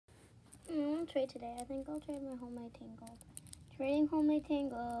trade today. I think I'll trade my Homemade Tangled. Trading Homemade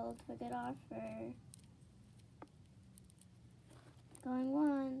Tangled for a good offer. Going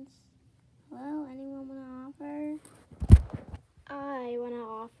once. Hello, anyone want to offer? I want to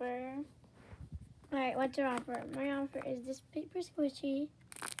offer. Alright, what's your offer? My offer is this paper squishy,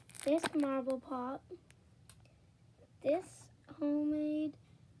 this marble pop, this Homemade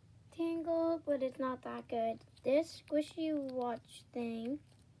Tangled, but it's not that good. This squishy watch thing.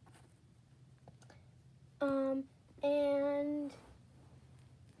 And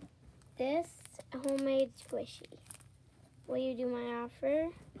this Homemade Squishy. Will you do my offer?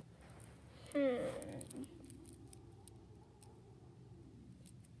 Can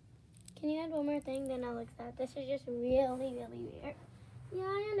you add one more thing? Then I'll accept. This is just really, really weird. Yeah,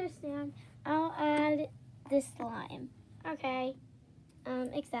 I understand. I'll add this slime. Okay.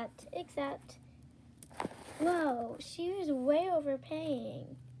 Accept. Whoa, she was way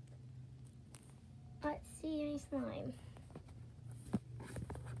overpaying. Let's see any slime.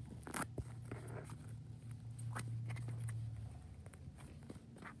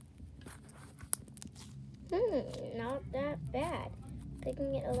 Not that bad.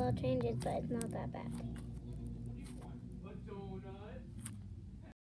 Picking it a little changes, but it's not that bad.